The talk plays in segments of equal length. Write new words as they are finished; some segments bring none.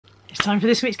It's time for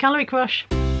this week's Calorie Crush.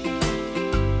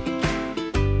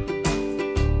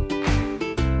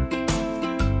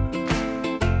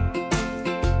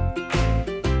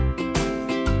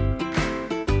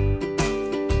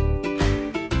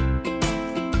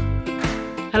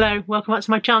 Hello, welcome back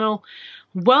to my channel.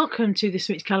 Welcome to this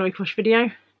week's Calorie Crush video.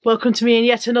 Welcome to me in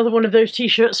yet another one of those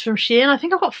t-shirts from Shein. I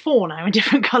think I've got 4 now in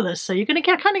different colours, so you're going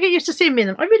to kind of get used to seeing me in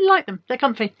them. I really like them, they're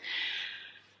comfy.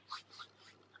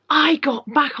 I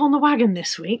got back on the wagon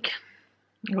this week.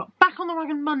 I got back on the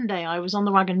wagon Monday. I was on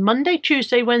the wagon Monday,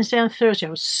 Tuesday, Wednesday and Thursday. I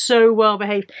was so well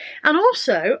behaved. And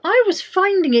also, I was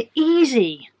finding it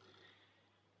easy.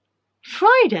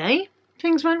 Friday,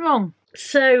 things went wrong.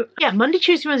 So, yeah, Monday,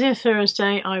 Tuesday, Wednesday and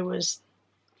Thursday, I was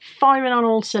firing on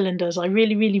all cylinders. I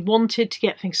really wanted to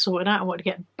get things sorted out. I wanted to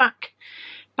get back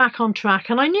on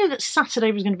track. And I knew that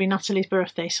Saturday was going to be Natalie's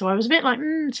birthday, so I was a bit like,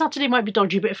 Saturday might be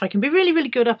dodgy, but if I can be really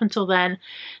good up until then,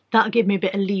 that'll give me a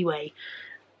bit of leeway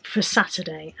for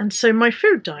Saturday. And so my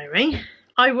food diary,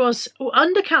 I was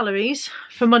under calories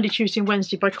for Monday, Tuesday and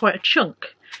Wednesday by quite a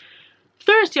chunk.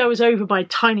 Thursday I was over by a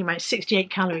tiny amount,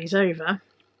 68 calories over.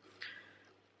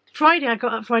 Friday, I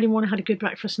got up Friday morning, had a good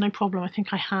breakfast, no problem. I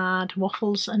think I had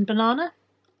waffles and banana,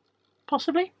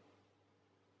 possibly.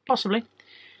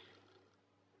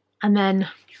 And then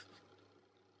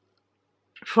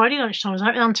Friday lunchtime, I was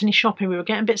out with Anthony shopping. We were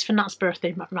getting bits for Nat's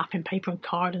birthday, wrapping paper and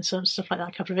card and some stuff like that,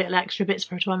 a couple of little extra bits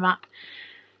for her to unwrap.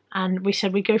 And we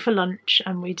said we'd go for lunch,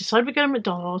 and we decided we'd go to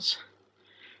McDonald's.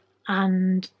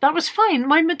 And that was fine.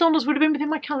 My McDonald's would have been within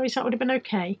my calories, that would have been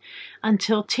okay.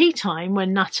 Until tea time,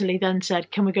 when Natalie then said,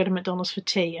 can we go to McDonald's for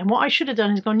tea? And what I should have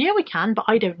done is gone, yeah, we can, but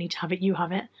I don't need to have it, you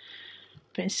have it.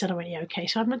 But instead I went, yeah, okay.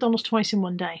 So I had McDonald's twice in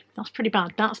one day. That's pretty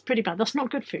bad. That's pretty bad. That's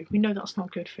not good food. We know that's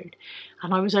not good food.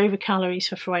 And I was over calories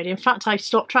for Friday. In fact, I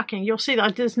stopped tracking. You'll see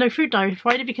that there's no food diary for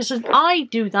Friday because I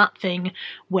do that thing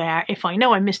where if I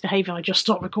know I'm misbehaving, I just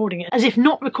stop recording it. As if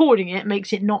not recording it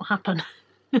makes it not happen.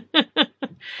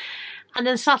 And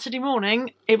then Saturday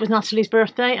morning, it was Natalie's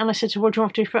birthday, and I said to her, what do you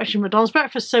want to do for breakfast? McDonald's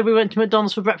breakfast. So we went to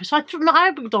McDonald's for breakfast. So I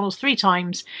had McDonald's 3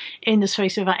 times in the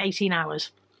space of about 18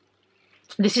 hours.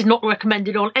 This is not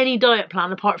recommended on any diet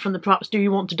plan apart from the perhaps do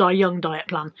you want to die young diet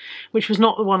plan, which was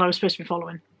not the one I was supposed to be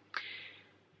following.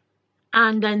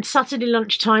 And then Saturday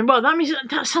lunchtime, well, that means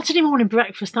that Saturday morning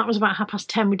breakfast, that was about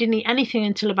 10:30. We didn't eat anything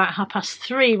until about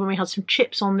 3:30 when we had some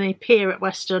chips on the pier at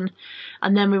Weston.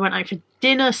 And then we went out for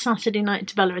dinner Saturday night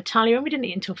to Bella Italia, and we didn't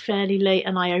eat until fairly late,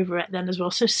 and I overate then as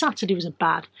well. So Saturday was a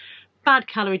bad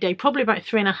calorie day, probably about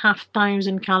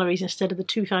 3,500 calories instead of the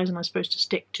 2,000 I'm supposed to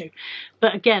stick to.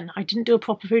 But again, I didn't do a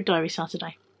proper food diary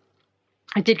Saturday.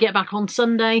 I did get back on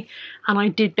Sunday, and I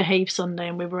did behave Sunday,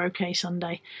 and we were okay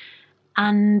Sunday.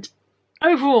 And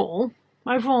overall,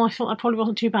 I thought that probably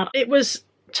wasn't too bad. It was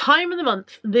time of the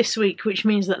month this week, which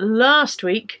means that last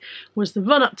week was the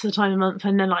run up to the time of the month,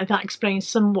 and then like that explains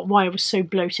somewhat why I was so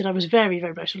bloated. I was very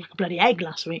bloated, like a bloody egg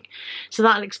last week. So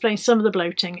that'll explain some of the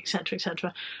bloating, etc,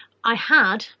 etc. I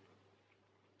had,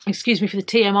 excuse me for the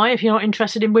TMI, if you're not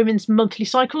interested in women's monthly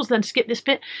cycles, then skip this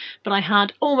bit, but I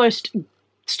had almost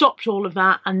stopped all of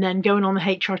that, and then going on the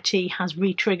HRT has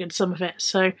re-triggered some of it.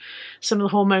 So some of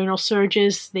the hormonal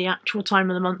surges, the actual time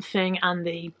of the month thing, and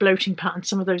the bloating pattern,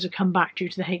 some of those have come back due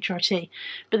to the HRT.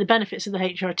 But the benefits of the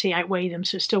HRT outweigh them,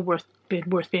 so it's still worth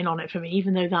being on it for me,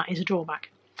 even though that is a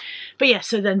drawback. But yeah,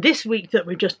 so then this week that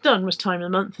we've just done was time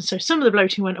of the month, and so some of the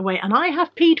bloating went away, and I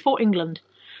have peed for England.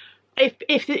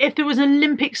 If there was an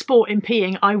Olympic sport in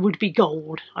peeing, I would be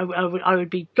gold. I would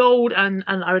be gold, and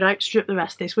I would outstrip the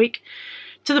rest this week.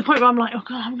 To the point where I'm like, oh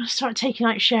God, I'm going to start taking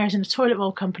out shares in a toilet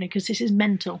roll company because this is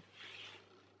mental.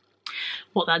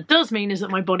 What that does mean is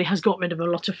that my body has got rid of a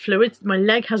lot of fluid. My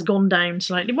leg has gone down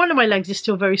slightly. One of my legs is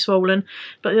still very swollen,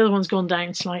 but the other one's gone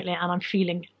down slightly, and I'm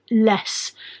feeling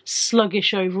less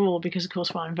sluggish overall because, of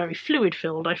course, while I'm very fluid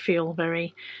filled, I feel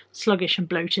very sluggish and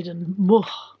bloated and whoa.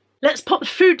 Let's pop the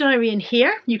food diary in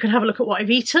here. You can have a look at what I've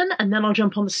eaten, and then I'll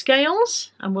jump on the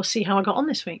scales and we'll see how I got on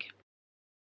this week.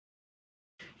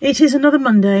 It is another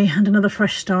Monday and another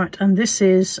fresh start, and this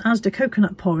is Asda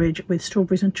coconut porridge with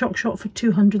strawberries and choc shot for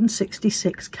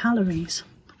 266 calories.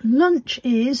 Lunch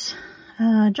is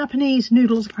Japanese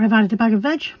noodles. I've added a bag of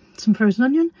veg, some frozen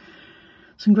onion,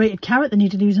 some grated carrot that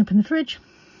needed using up in the fridge,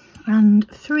 and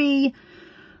 3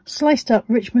 sliced up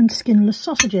Richmond skinless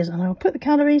sausages, and I will put the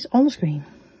calories on the screen.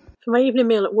 For my evening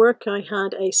meal at work, I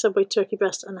had a Subway turkey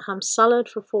breast and a ham salad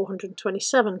for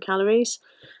 427 calories.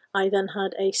 I then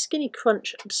had a Skinny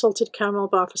Crunch salted caramel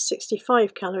bar for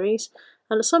 65 calories,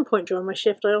 and at some point during my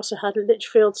shift I also had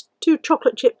Litchfield's 2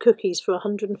 chocolate chip cookies for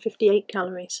 158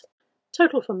 calories.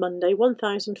 Total for Monday,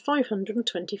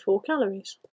 1,524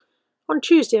 calories. On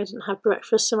Tuesday I didn't have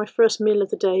breakfast, so my first meal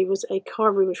of the day was a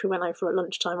carvery which we went out for at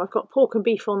lunchtime. I've got pork and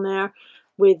beef on there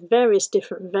with various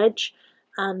different veg,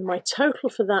 and my total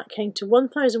for that came to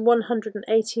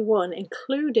 1,181,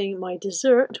 including my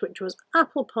dessert, which was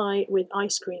apple pie with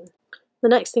ice cream. The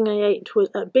next thing I ate was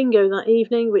at bingo that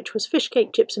evening, which was fish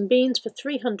cake, chips and beans for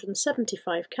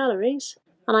 375 calories.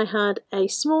 And I had a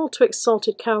small Twix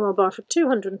salted caramel bar for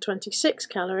 226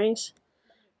 calories.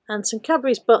 And some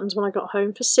Cadbury's buttons when I got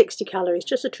home for 60 calories,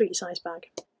 just a treat size bag.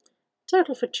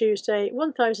 Total for Tuesday,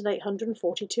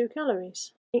 1,842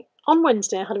 calories. On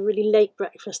Wednesday I had a really late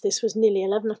breakfast. This was nearly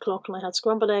 11 o'clock and I had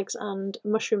scrambled eggs and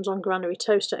mushrooms on granary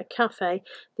toast at a cafe.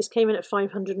 This came in at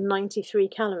 593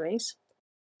 calories.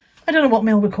 I don't know what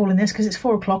meal we're calling this because it's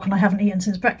 4 o'clock and I haven't eaten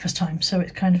since breakfast time, so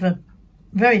it's kind of a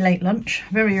very late lunch,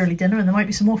 very early dinner, and there might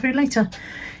be some more food later.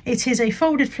 It is a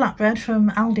folded flatbread from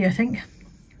Aldi, I think,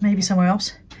 maybe somewhere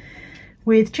else,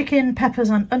 with chicken,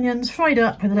 peppers and onions fried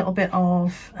up with a little bit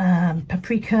of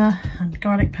paprika and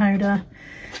garlic powder,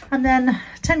 and then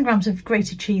 10 grams of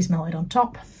grated cheese melted on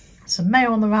top, some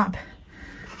mayo on the wrap.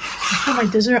 For my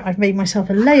dessert, I've made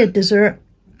myself a layered dessert,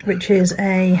 which is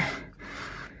a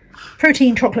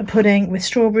protein chocolate pudding with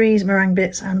strawberries, meringue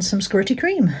bits and some squirty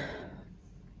cream.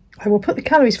 I will put the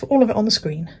calories for all of it on the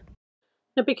screen.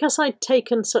 Now, because I'd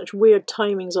taken such weird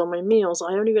timings on my meals,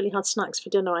 I only really had snacks for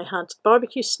dinner. I had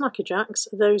barbecue Snacker Jacks,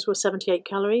 those were 78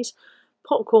 calories,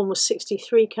 popcorn was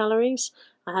 63 calories,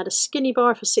 I had a skinny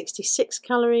bar for 66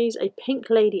 calories, a Pink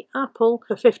Lady apple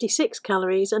for 56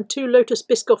 calories, and 2 Lotus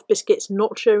Biscoff biscuits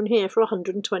not shown here for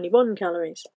 121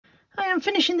 calories. I am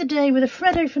finishing the day with a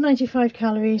Freddo for 95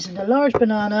 calories and a large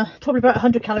banana, probably about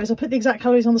 100 calories. I'll put the exact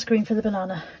calories on the screen for the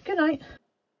banana. Good night.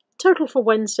 Total for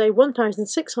Wednesday,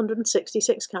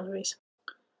 1,666 calories.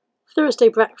 Thursday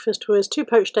breakfast was 2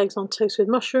 poached eggs on toast with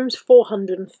mushrooms,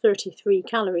 433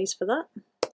 calories for that.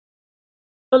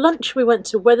 For lunch we went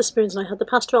to Wetherspoons and I had the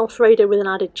pasta Alfredo with an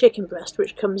added chicken breast,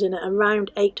 which comes in at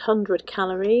around 800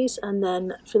 calories. And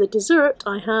then for the dessert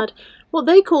I had what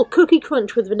they call cookie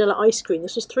crunch with vanilla ice cream.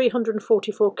 This was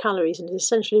 344 calories and is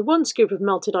essentially 1 scoop of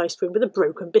melted ice cream with a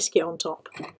broken biscuit on top.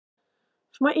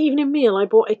 For my evening meal I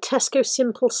bought a Tesco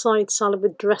simple side salad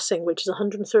with dressing, which is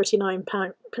 139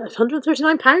 pounds.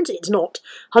 139 pounds? It's not.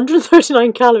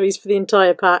 139 calories for the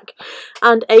entire pack.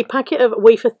 And a packet of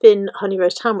wafer thin honey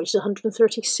roast ham, which is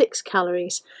 136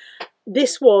 calories.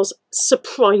 This was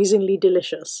surprisingly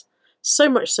delicious. So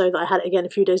much so that I had it again a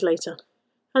few days later.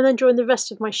 And then during the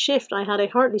rest of my shift I had a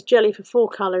Hartley's jelly for 4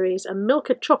 calories, a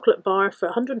Milka chocolate bar for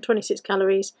 126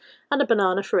 calories and a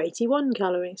banana for 81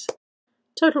 calories.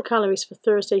 Total calories for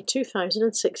Thursday,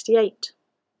 2,068.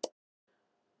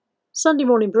 Sunday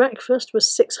morning breakfast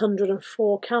was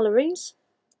 604 calories.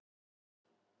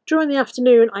 During the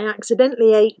afternoon I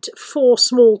accidentally ate 4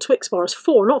 small Twix bars.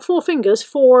 4, not 4 fingers,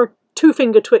 4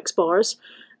 2-finger Twix bars.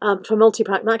 For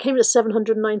multi-pack. That came at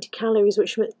 790 calories,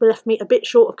 which left me a bit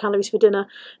short of calories for dinner,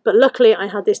 but luckily I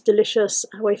had this delicious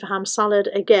wafer ham salad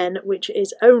again, which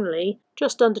is only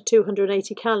just under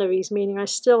 280 calories, meaning I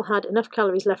still had enough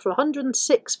calories left for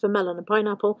 106 for melon and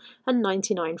pineapple and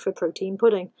 99 for protein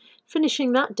pudding,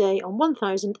 finishing that day on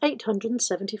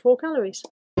 1,874 calories.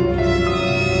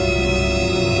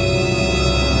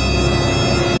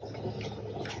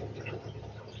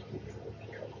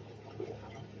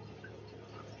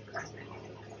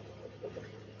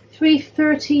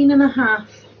 $313.5.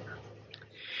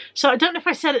 So I don't know if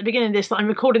I said at the beginning of this that I'm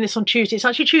recording this on Tuesday. It's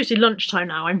actually Tuesday lunchtime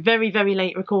now. I'm very, very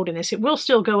late recording this. It will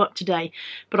still go up today,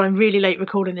 but I'm really late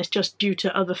recording this just due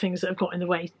to other things that have got in the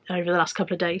way over the last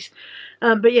couple of days.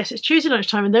 But yes, it's Tuesday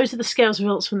lunchtime, and those are the scales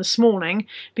results from this morning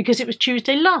because it was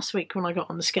Tuesday last week when I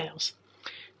got on the scales.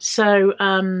 So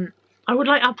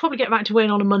I'll probably get back to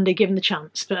weighing on a Monday given the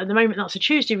chance, but at the moment that's a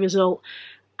Tuesday result,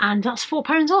 and that's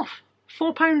 £4 off.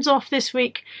 £4 off this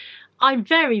week. I'm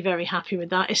very, very happy with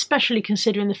that, especially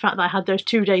considering the fact that I had those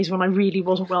 2 days when I really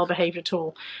wasn't well behaved at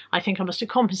all. I think I must have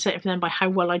compensated for them by how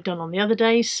well I'd done on the other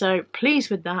days, so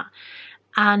pleased with that,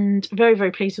 and very,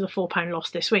 very pleased with the £4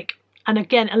 loss this week. And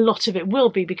again, a lot of it will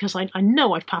be because I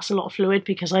know I've passed a lot of fluid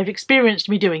because I've experienced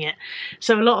me doing it.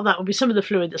 So a lot of that will be some of the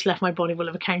fluid that's left my body will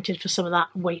have accounted for some of that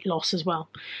weight loss as well.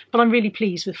 But I'm really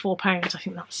pleased with £4. I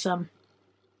think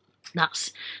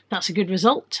that's a good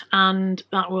result, and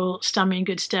that will stand me in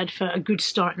good stead for a good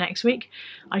start next week.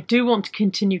 I do want to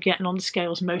continue getting on the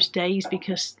scales most days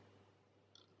because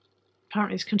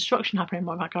apparently there's construction happening in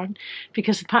my back garden,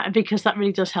 because that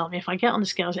really does help me. If I get on the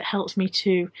scales, it helps me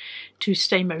to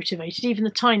stay motivated. Even the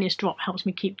tiniest drop helps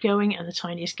me keep going, and the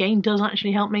tiniest gain does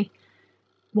actually help me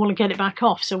want to get it back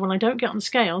off. So when I don't get on the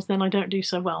scales, then I don't do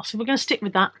so well. So we're going to stick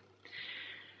with that.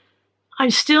 I'm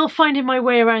still finding my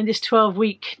way around this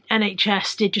 12-week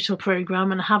NHS digital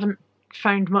programme, and I haven't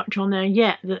found much on there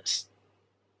yet that's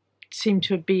seemed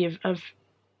to be of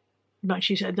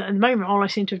much use. At the moment, all I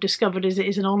seem to have discovered is it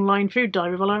is an online food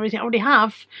diary. Well, I already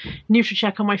have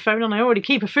NutriCheck on my phone, and I already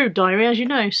keep a food diary, as you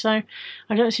know, so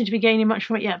I don't seem to be gaining much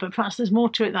from it yet, but perhaps there's more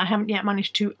to it that I haven't yet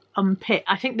managed to unpick.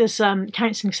 I think there's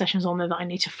counselling sessions on there that I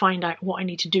need to find out what I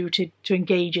need to do to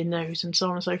engage in those, and so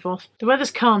on and so forth. The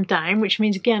weather's calmed down, which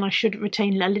means, again, I should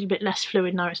retain a little bit less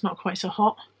fluid now. It's not quite so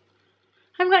hot.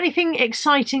 I haven't got anything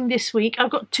exciting this week. I've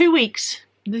got 2 weeks,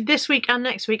 this week and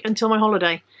next week, until my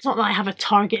holiday. It's not that I have a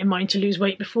target in mind to lose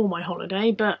weight before my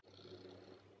holiday, but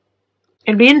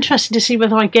it'll be interesting to see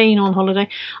whether I gain on holiday.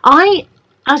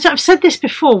 As I've said this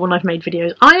before when I've made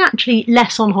videos, I actually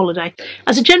less on holiday.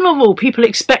 As a general rule, people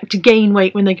expect to gain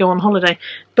weight when they go on holiday,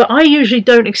 but I usually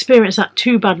don't experience that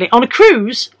too badly. On a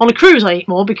cruise I eat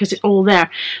more because it's all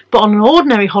there, but on an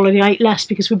ordinary holiday I eat less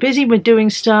because we're busy, we're doing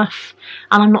stuff,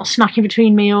 and I'm not snacking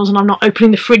between meals, and I'm not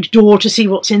opening the fridge door to see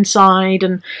what's inside,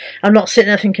 and I'm not sitting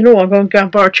there thinking, oh, I'm going to go and grab a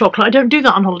bar of chocolate. I don't do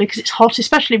that on holiday because it's hot,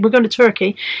 especially if we're going to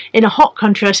Turkey. In a hot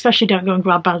country, I especially don't go and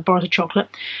grab bars of chocolate.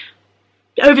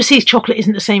 Overseas chocolate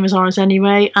isn't the same as ours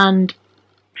anyway, and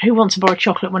who wants a bar of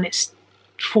chocolate when it's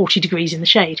 40 degrees in the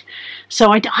shade?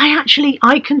 So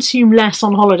I consume less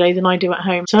on holiday than I do at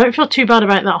home, so I don't feel too bad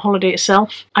about that holiday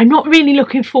itself. I'm not really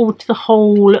looking forward to the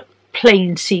whole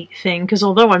plane seat thing, because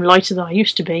although I'm lighter than I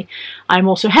used to be, I'm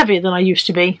also heavier than I used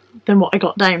to be than what I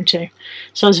got down to.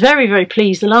 So I was very, very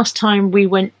pleased. The last time we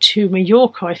went to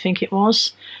Mallorca, I think it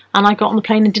was, and I got on the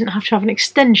plane and didn't have to have an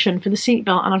extension for the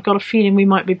seatbelt, and I've got a feeling we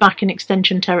might be back in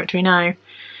extension territory now.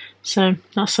 So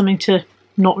that's something to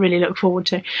not really look forward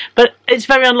to. But it's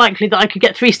very unlikely that I could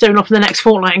get 3 stone off in the next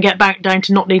fortnight and get back down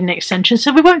to not needing an extension,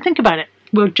 so we won't think about it.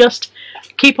 We'll just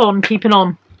keep on keeping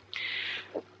on.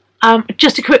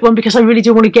 Just a quick one, because I really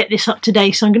do want to get this up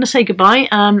today, so I'm going to say goodbye.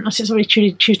 Since it's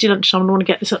already Tuesday lunchtime, I want to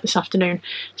get this up this afternoon,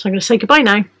 so I'm going to say goodbye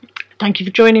now. Thank you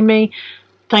for joining me.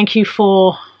 Thank you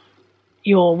for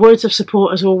your words of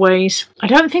support as always. I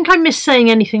don't think I missed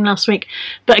saying anything last week,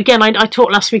 but again, I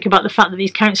talked last week about the fact that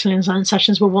these counselling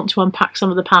sessions will want to unpack some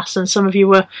of the past, and some of you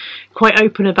were quite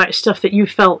open about stuff that you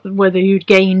felt whether you'd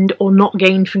gained or not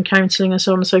gained from counselling and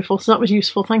so on and so forth, so that was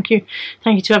useful. Thank you.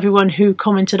 Thank you to everyone who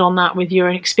commented on that with your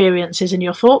own experiences and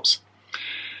your thoughts.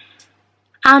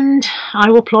 And I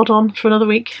will plod on for another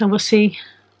week, and we'll see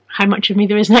how much of me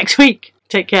there is next week.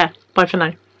 Take care. Bye for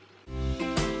now.